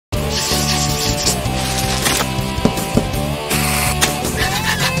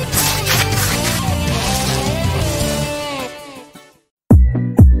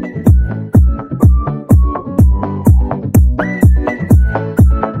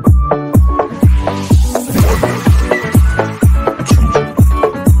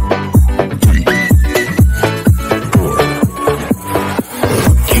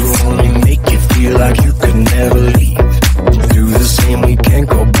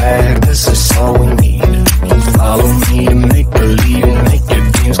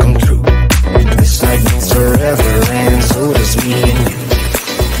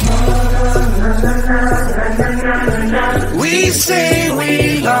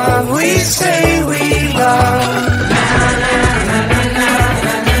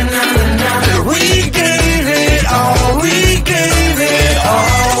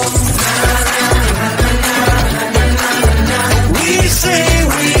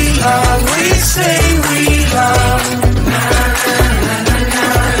say we love,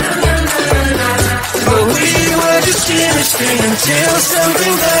 but we were just chemistry until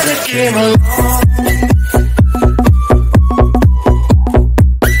something better came along.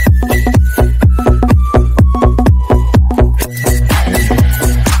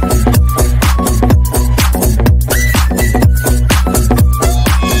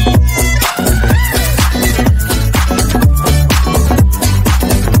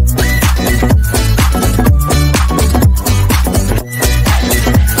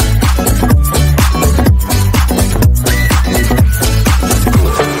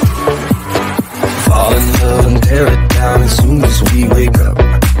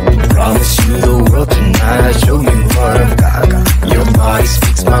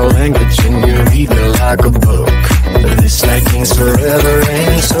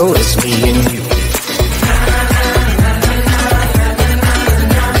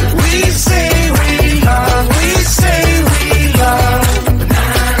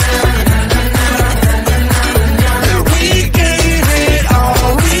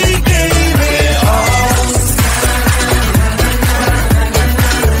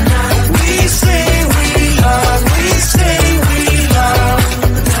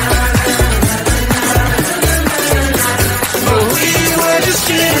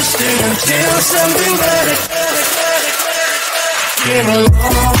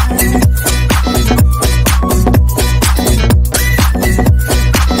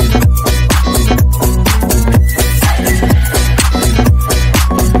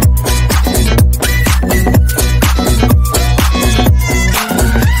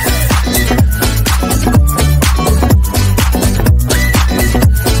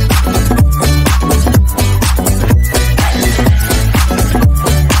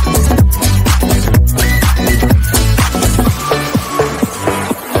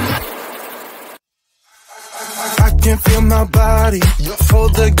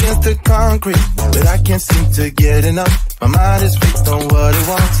 But I can't seem to get enough. My mind is fixed on what it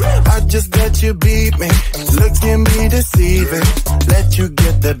wants. I just let you beat me. Looks can be deceiving. Let you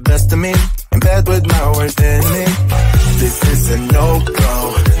get the best of me. In bed with my worst enemy. This is a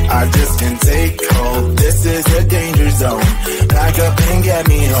no-go. I just can't take hold. This is a danger zone. Back up and get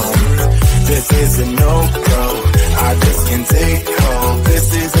me home. This is a no-go. I just can't take hold. This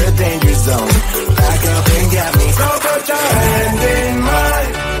is a danger zone. Back up and get me. So put your hand in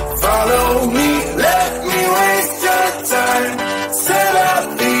mine. Follow me, let me waste your time. Set up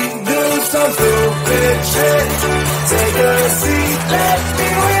me, do some stupid shit. Take a seat, let me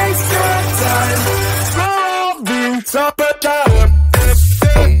waste your time. Throw me top of time.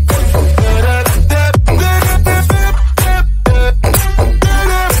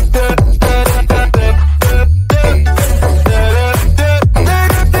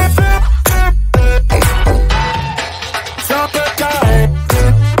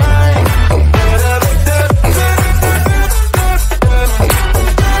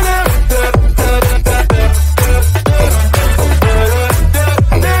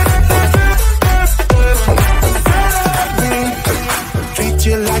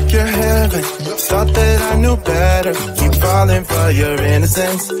 Keep falling for your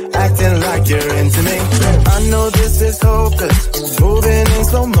innocence, acting like you're into me. I know this is hopeless, moving in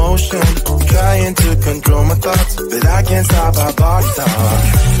slow motion, trying to control my thoughts, but I can't stop our body talk.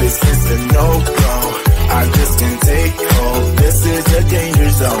 This is a no-go, I just can't take hold. This is a danger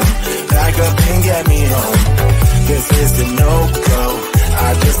zone, back up and get me home. This is a no-go,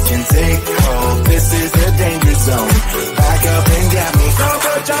 I just can't take hold. This is a danger zone, back up and get me. So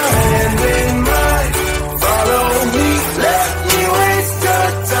put your hand in mine. Follow me, let me waste your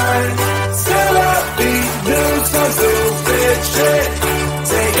time. Still up, do some stupid shit.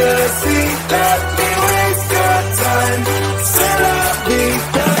 Take a seat, let me waste your time. Still up,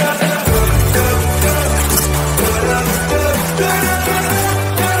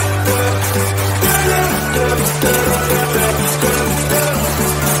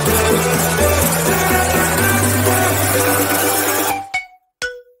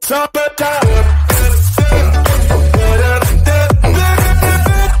 summertime.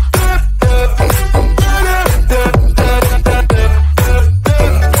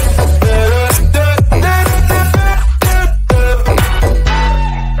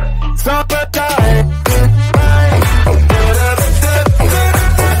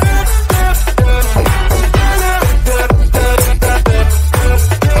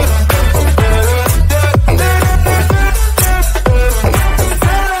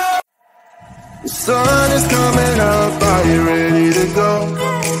 Sun is coming up, are you ready to go?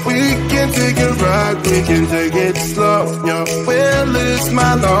 We can take it right, we can take it slow. Your will is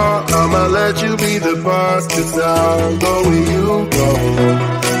my law, I'ma let you be the boss, 'cause I'll go where you go.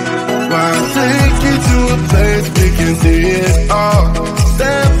 I'll take you to a place we can see it all.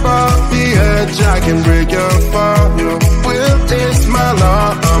 Step off the edge, I can break your fall. Your will is my law.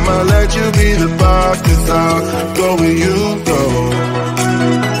 I'ma let you be the boss, 'cause I'll go where you go.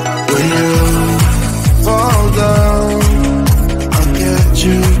 When you fall down, I'll get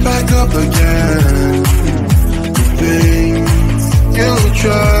you back up again. Things you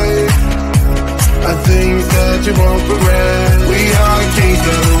try, I think that you won't regret. We are kings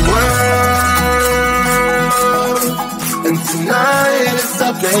of the world, and tonight is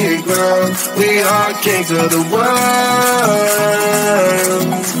our playground. We are kings of the world,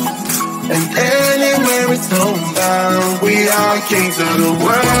 and anywhere it's homebound. We are kings of the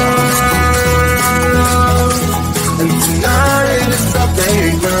world, and tonight is our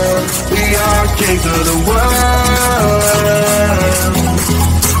playground. We are kings of the world,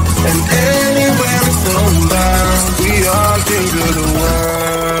 and anywhere it's homebound. We are kings of the world.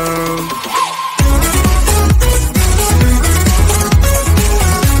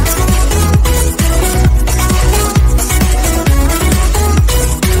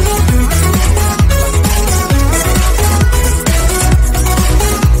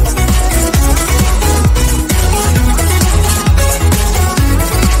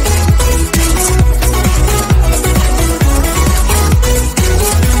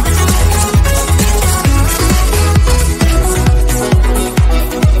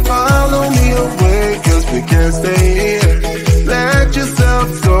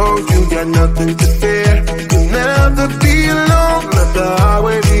 Nothing to fear. You'll never be alone. Let the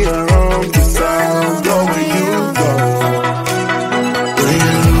highway be your home. 'Cause I'll go where you go. When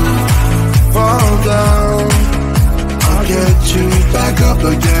you fall down, I'll get you back up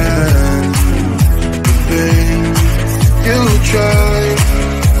again. The things you try,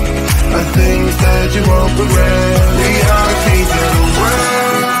 I think that you won't regret. We are kings of the world,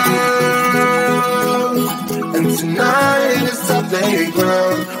 and tonight is our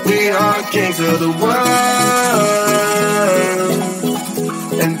playground. We are kings of the world,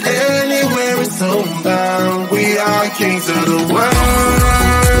 and anywhere it's homebound. We are kings of the world,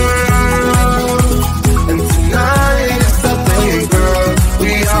 and tonight is the playground.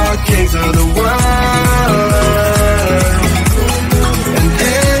 We are kings of the world, and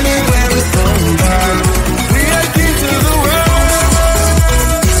anywhere it's homebound. We are kings of the world.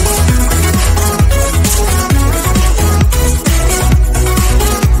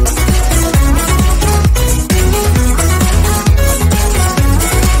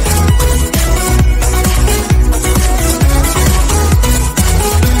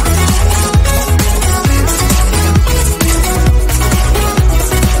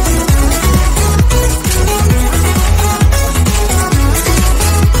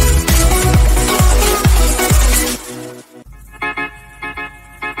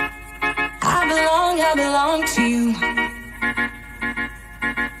 I belong to you.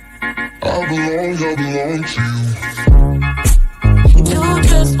 I belong to you. Do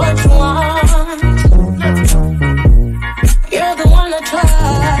just what you want. You're the one I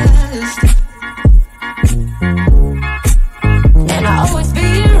trust, and I'll always be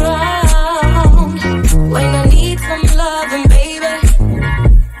around when I need some loving, baby.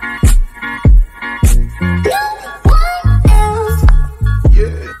 No one else.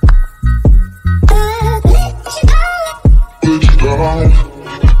 Yeah. Let you down.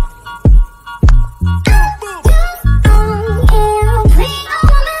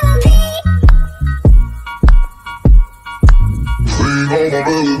 Sing all my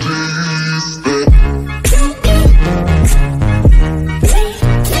melodies that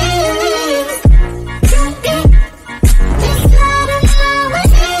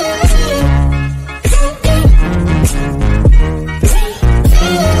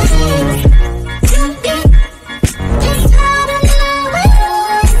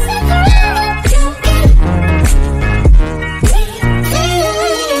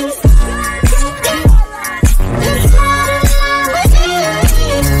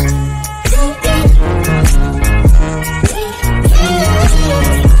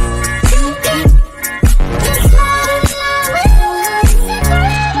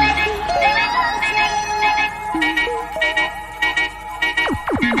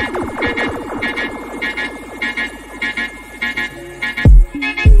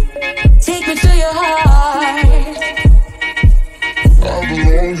Take me to your heart. I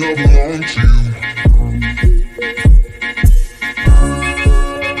belong to you.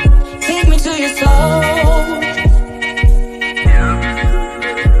 Take me to your soul.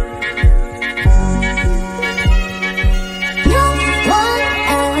 No one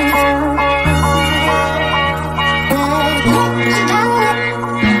else.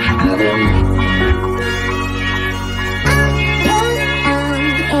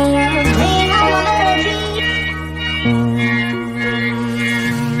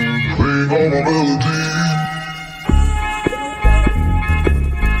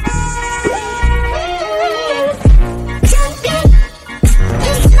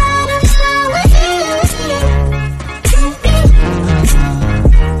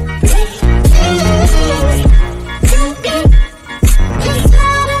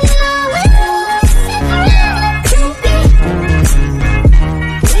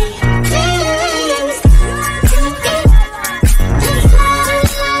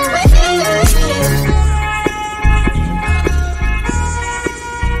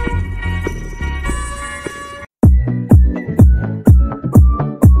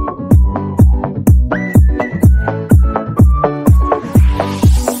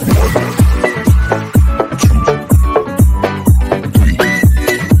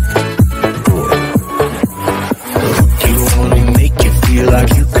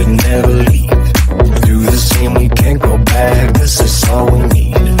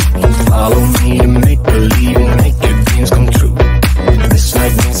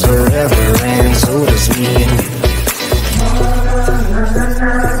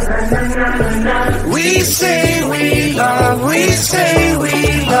 we say